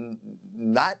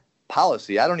not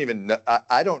policy. I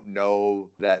don't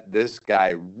know that this guy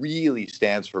really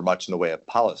stands for much in the way of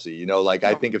policy.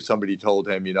 I think if somebody told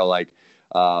him, hey,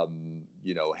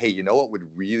 what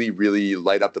would really, really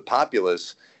light up the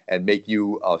populace and make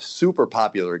you a super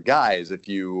popular guy is if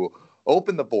you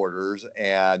open the borders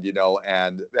and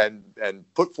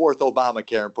put forth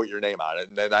Obamacare and put your name on it.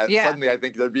 And then suddenly I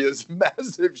think there'd be this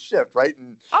massive shift, right?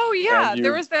 And,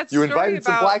 there was that story you invited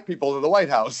some black people to the White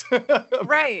House.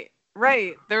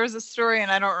 Right. There was a story, and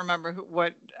I don't remember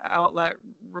what outlet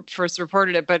first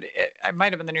reported it, but it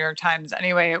might have been the New York Times.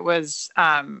 Anyway, it was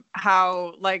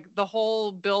how the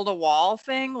whole build a wall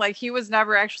thing, he was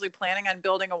never actually planning on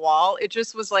building a wall. It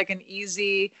just was an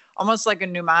easy, almost like a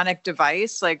mnemonic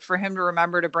device, for him to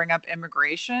remember to bring up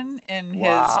immigration in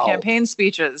his campaign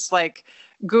speeches.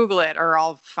 Google it, or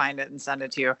I'll find it and send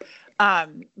it to you.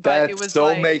 But it was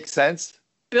makes sense.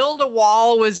 Build a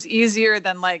wall was easier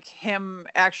than him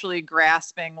actually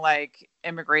grasping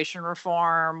immigration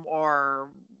reform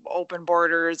or open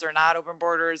borders or not open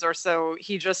borders, or so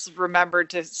he just remembered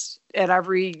to at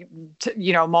every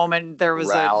moment there was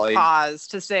a pause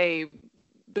to say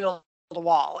build a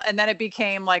wall, and then it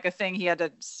became a thing he had to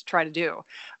try to do.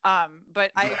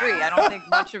 But I agree. I don't think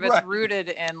much of it's rooted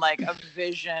in a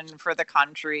vision for the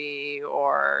country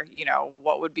or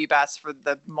what would be best for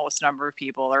the most number of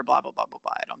people or blah blah blah blah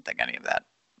blah. I don't think any of that.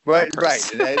 Right.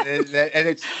 And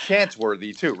it's chance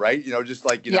worthy too, right? Just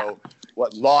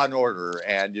what Law and Order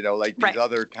and these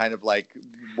other kind of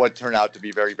what turn out to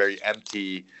be very, very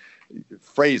empty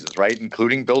phrases, right?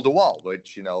 Including build a wall,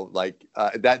 which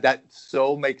that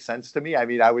so makes sense to me. I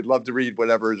mean, I would love to read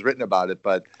whatever is written about it,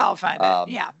 but I'll find it.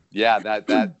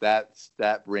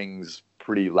 That rings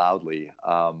pretty loudly.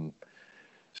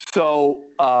 So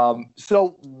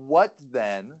what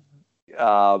then?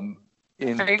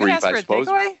 In Are you brief, ask for I suppose.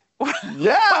 A takeaway?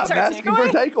 Yeah, I'm asking for a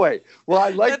takeaway. Well, I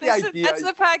like the idea. That's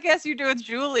the podcast you do with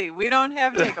Julie. We don't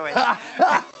have takeaways.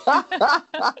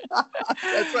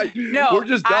 That's right. No, we're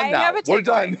just done now. We're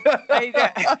done.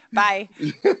 Bye.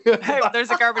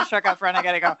 There's a garbage truck out front. I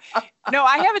gotta go. No,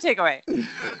 I have a takeaway. You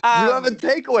have a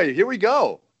takeaway. Here we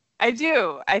go. I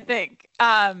do. I think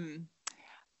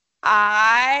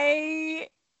I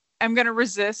am going to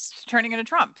resist turning into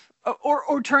Trump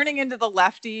or turning into the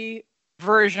lefty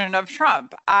version of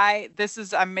Trump.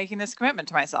 I'm making this commitment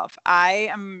to myself. I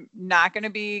am not going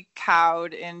to be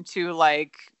cowed into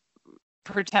like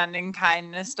pretending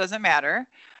kindness doesn't matter.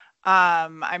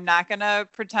 I'm not going to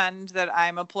pretend that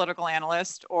I'm a political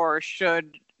analyst or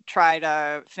should try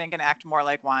to think and act more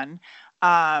like one.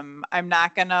 I'm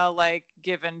not going to like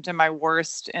give in to my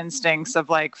worst instincts of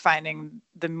like finding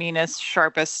the meanest,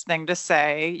 sharpest thing to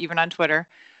say, even on Twitter.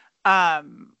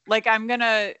 Like I'm going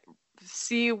to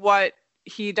see what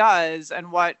he does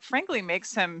and what frankly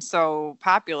makes him so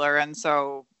popular and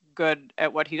so good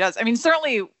at what he does. I mean,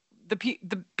 certainly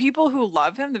the people who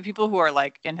love him, the people who are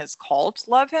like in his cult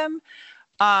love him,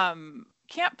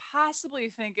 can't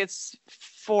possibly think it's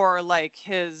for like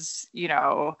his,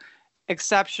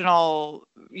 exceptional,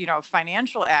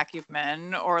 financial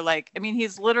acumen or like, I mean,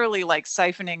 he's literally like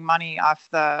siphoning money off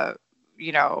the,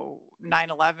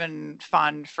 9/11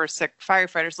 fund for sick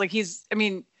firefighters. Like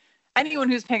anyone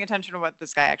who's paying attention to what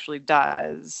this guy actually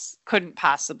does couldn't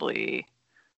possibly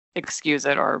excuse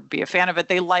it or be a fan of it.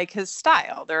 They like his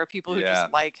style. There are people who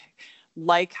just like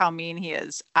how mean he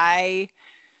is. I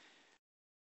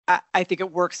think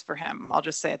it works for him. I'll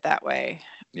just say it that way.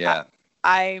 Yeah.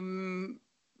 I'm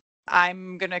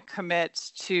going to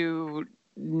commit to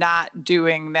not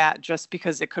doing that just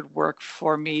because it could work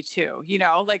for me too.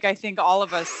 Like I think all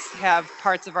of us have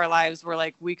parts of our lives where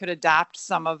like we could adopt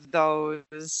some of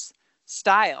those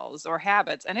styles or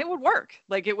habits and it would work.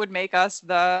 Like it would make us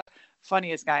the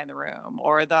funniest guy in the room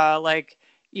or the like,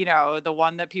 the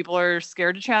one that people are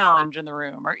scared to challenge in the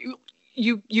room, or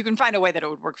you can find a way that it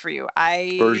would work for you.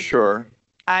 For sure.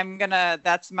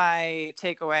 That's my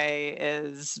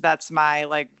takeaway that's my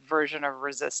like version of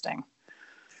resisting.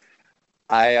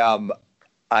 I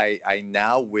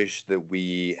now wish that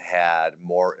we had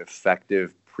more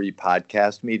effective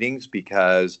pre-podcast meetings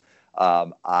because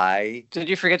Did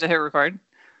you forget to hit record?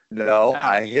 No,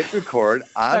 I hit record.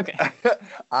 Okay.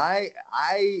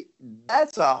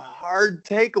 That's a hard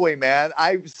takeaway, man.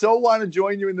 I so want to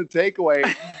join you in the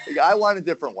takeaway. I want a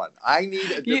different one. I need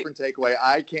a different takeaway.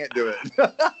 I can't do it.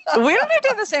 We don't have to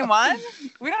have the same one.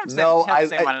 We don't have to have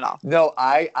the same one at all. No,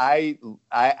 I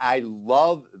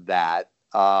love that.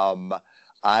 I'm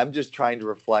just trying to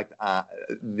reflect on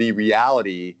the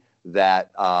reality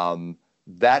that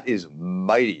that is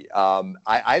mighty.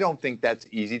 I don't think that's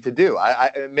easy to do.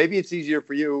 Maybe it's easier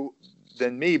for you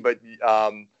than me, but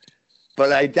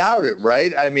I doubt it,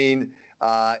 right? I mean,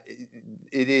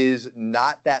 it is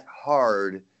not that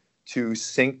hard to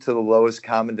sink to the lowest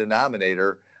common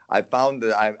denominator. I found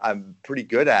that I'm pretty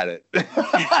good at it.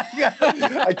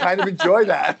 I kind of enjoy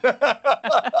that.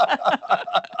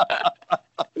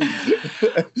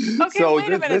 Okay, so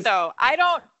wait a minute, though.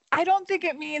 I don't think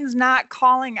it means not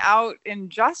calling out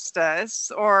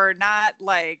injustice or not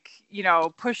like,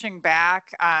 pushing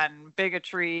back on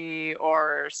bigotry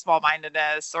or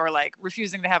small-mindedness or like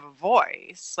refusing to have a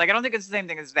voice. Like, I don't think it's the same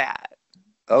thing as that.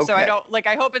 Okay. So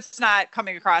I hope it's not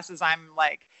coming across as I'm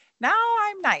like, now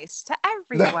I'm nice to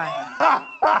everyone.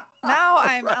 Now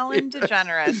I'm Ellen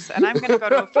DeGeneres and I'm going to go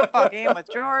to a football game with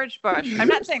George Bush. I'm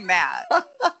not saying that.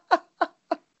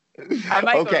 I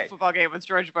might go to a football game with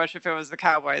George Bush if it was the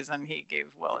Cowboys and he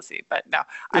gave Will a seat, but no,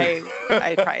 I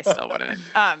probably still wouldn't.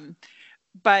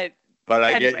 But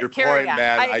I get your point,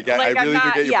 man. I really do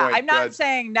get your point. I'm not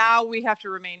saying now we have to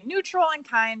remain neutral and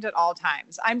kind at all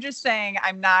times. I'm just saying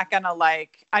I'm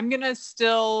going to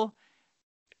still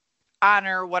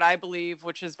honor what I believe,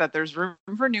 which is that there's room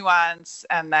for nuance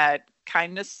and that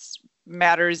kindness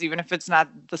matters, even if it's not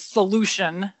the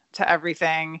solution to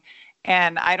everything.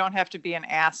 And I don't have to be an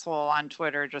asshole on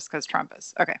Twitter just because Trump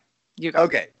is. Okay, you go.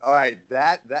 Okay, all right.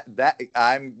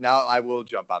 I will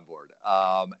jump on board.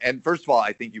 And first of all,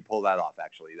 I think you pull that off.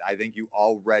 Actually, I think you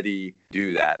already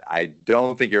do that. I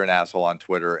don't think you're an asshole on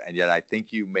Twitter, and yet I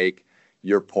think you make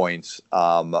your points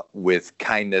with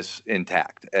kindness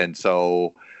intact. And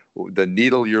so, the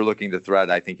needle you're looking to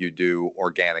thread, I think you do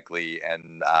organically,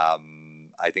 and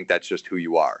I think that's just who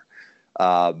you are.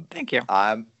 Thank you.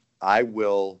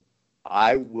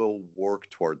 I will work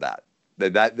toward that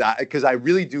because I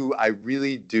really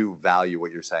do value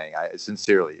what you're saying.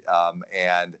 Sincerely.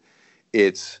 And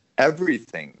it's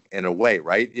everything in a way,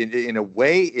 right? In a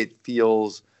way, it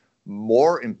feels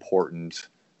more important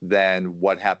than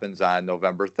what happens on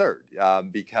November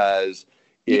 3rd. Because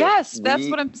yes, that's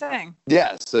what I'm saying.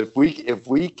 Yes, if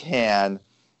we can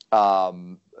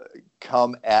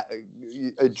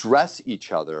address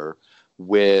each other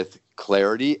with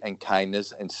clarity and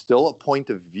kindness and still a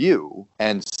point of view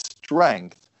and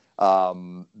strength,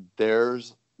 then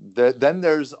there's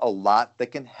a lot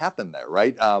that can happen there,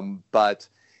 right? But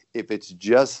if it's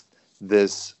just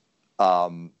this,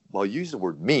 use the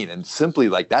word mean, and simply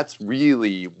like that's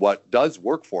really what does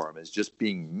work for him, is just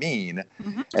being mean.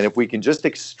 Mm-hmm. And if we can just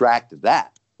extract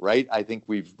that, right, I think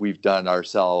we've done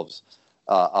ourselves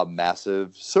a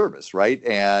massive service, right?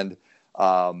 And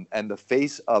the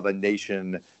face of a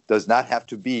nation does not have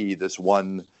to be this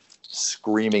one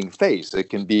screaming face. It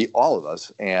can be all of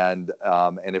us, and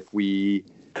if we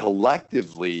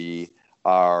collectively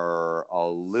are a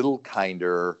little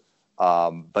kinder,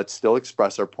 but still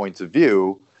express our points of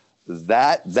view,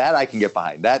 that I can get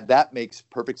behind. That makes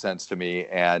perfect sense to me,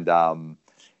 and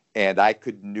I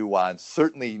could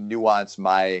certainly nuance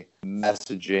my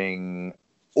messaging,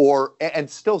 and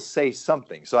still say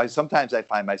something. So sometimes I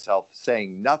find myself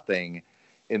saying nothing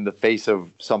in the face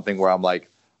of something where I'm like,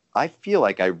 I feel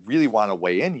like I really want to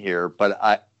weigh in here,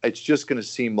 but it's just going to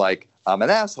seem like I'm an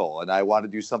asshole, and I want to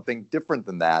do something different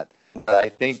than that. But I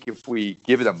think if we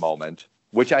give it a moment,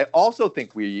 which I also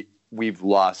think we've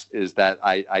lost, is that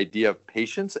idea of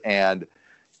patience and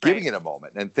giving it a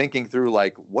moment and thinking through,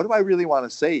 like, what do I really want to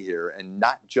say here, and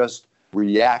not just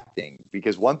reacting.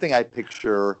 Because one thing I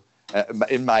picture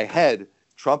in my head,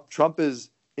 Trump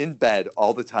is in bed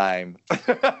all the time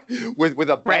with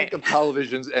a bank of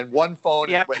televisions and one phone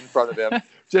in front of him,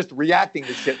 just reacting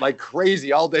to shit like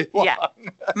crazy all day long. Yeah.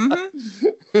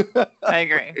 Mm-hmm. I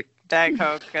agree. Diet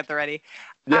Coke at the ready.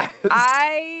 Yes.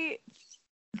 I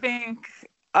think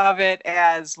of it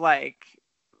as like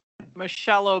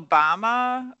Michelle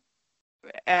Obama,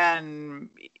 and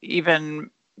even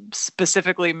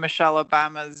specifically Michelle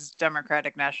Obama's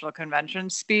Democratic National Convention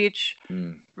speech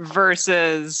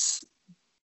versus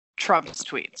Trump's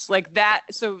tweets. Like that.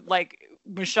 So like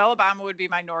Michelle Obama would be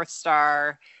my North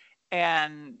Star,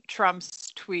 and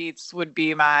Trump's tweets would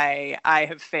be my, I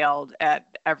have failed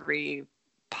at every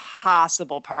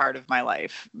possible part of my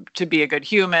life to be a good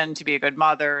human, to be a good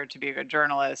mother, to be a good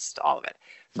journalist, all of it.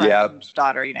 Friend,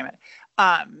 daughter, you name it.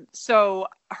 So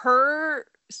her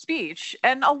speech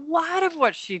and a lot of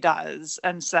what she does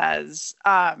and says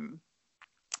are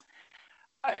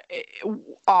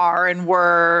and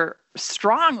were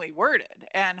strongly worded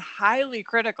and highly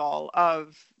critical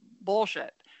of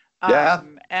bullshit.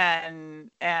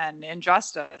 And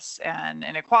injustice and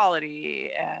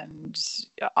inequality and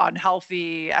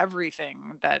unhealthy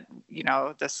everything that, you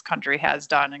know, this country has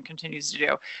done and continues to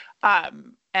do.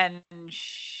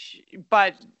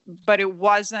 But it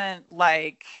wasn't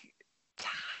like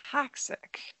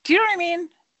toxic. Do you know what I mean?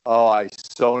 Oh, I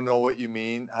so know what you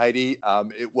mean, Heidi.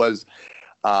 It was,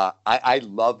 I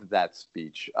loved that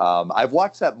speech. I've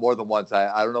watched that more than once.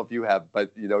 I don't know if you have,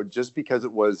 but, you know, just because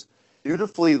it was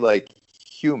beautifully like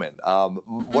human.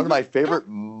 One of my favorite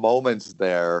moments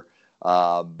there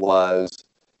was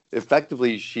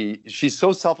effectively she's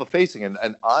so self-effacing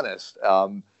and honest,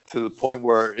 to the point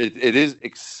where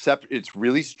it's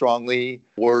really strongly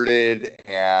worded,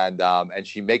 and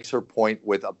she makes her point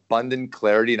with abundant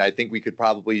clarity. And I think we could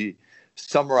probably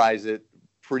summarize it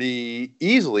pretty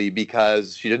easily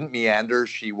because she didn't meander.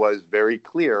 She was very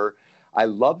clear. I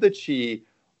love that she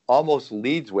almost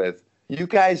leads with, you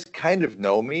guys kind of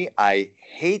know me. I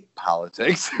hate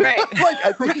politics. Right.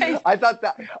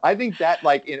 I think that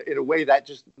like in a way that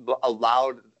just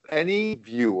allowed any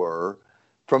viewer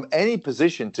from any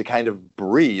position to kind of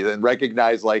breathe and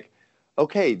recognize, like,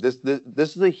 okay, this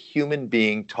is a human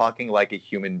being talking like a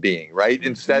human being, right? Mm-hmm.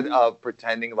 Instead of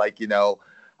pretending like,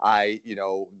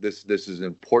 this is an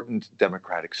important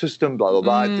democratic system, blah, blah,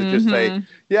 blah, to just say,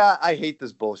 yeah, I hate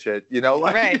this bullshit,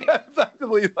 right.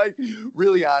 Effectively, like,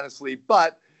 really honestly,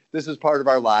 but this is part of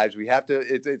our lives. We have to,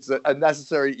 it's a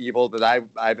necessary evil that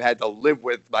I've had to live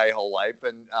with my whole life.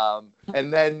 And then,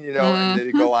 and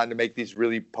then go on to make these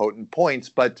really potent points,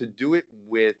 but to do it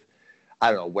with,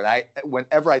 I don't know,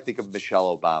 whenever I think of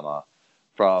Michelle Obama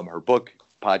from her book,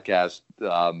 podcast,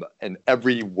 and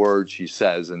every word she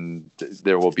says, and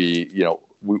there will be,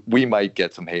 we might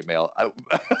get some hate mail. I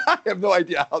have no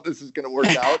idea how this is going to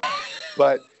work out,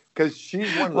 but because she's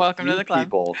one of the few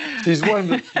people, she's one of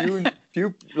the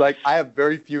few, like, I have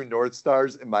very few North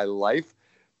Stars in my life,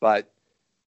 but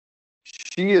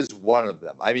she is one of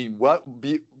them. I mean,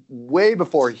 way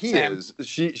before he is,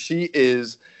 she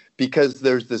is, because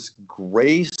there's this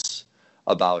grace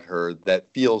about her that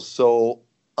feels so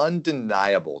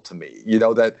undeniable to me, you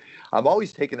know, that I'm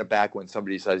always taken aback when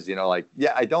somebody says, you know, like,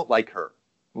 yeah, I don't like her.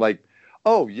 Like,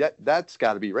 oh, yeah, that's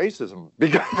got to be racism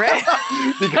because,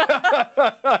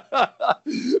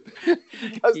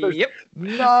 because there's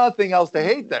nothing else to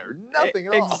hate there. Nothing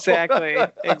at all. Exactly.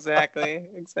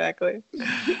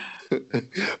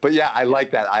 But yeah, I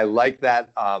like that. I like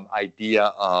that idea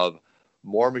of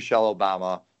more Michelle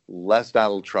Obama, less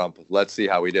Donald Trump. Let's see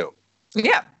how we do.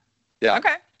 Yeah.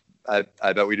 Okay.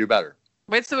 I bet we do better.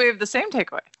 Wait, so we have the same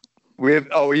takeaway.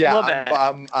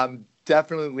 I'm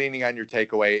definitely leaning on your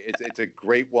takeaway. It's a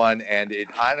great one, and it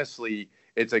honestly,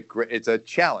 it's a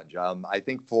challenge. I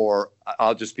think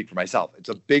I'll just speak for myself. It's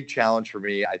a big challenge for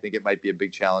me. I think it might be a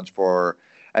big challenge for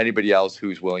anybody else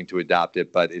who's willing to adopt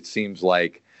it, but it seems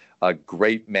like a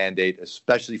great mandate,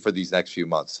 especially for these next few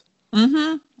months.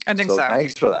 I think so.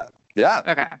 Thanks for that. Yeah.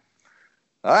 Okay.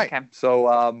 All right. Okay.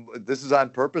 So this is On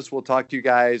Purpose. We'll talk to you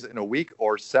guys in a week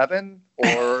or 7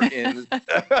 or in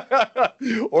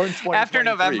or in 2023. After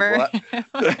November.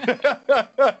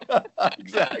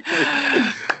 Exactly.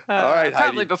 All right,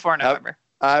 probably Heidi. Before November.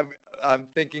 I'm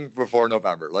thinking before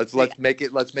November. Let's make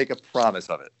a promise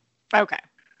of it. Okay.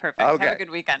 Perfect. Okay. Have a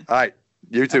good weekend. All right.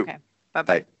 You too. Okay.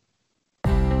 Bye-bye. Bye.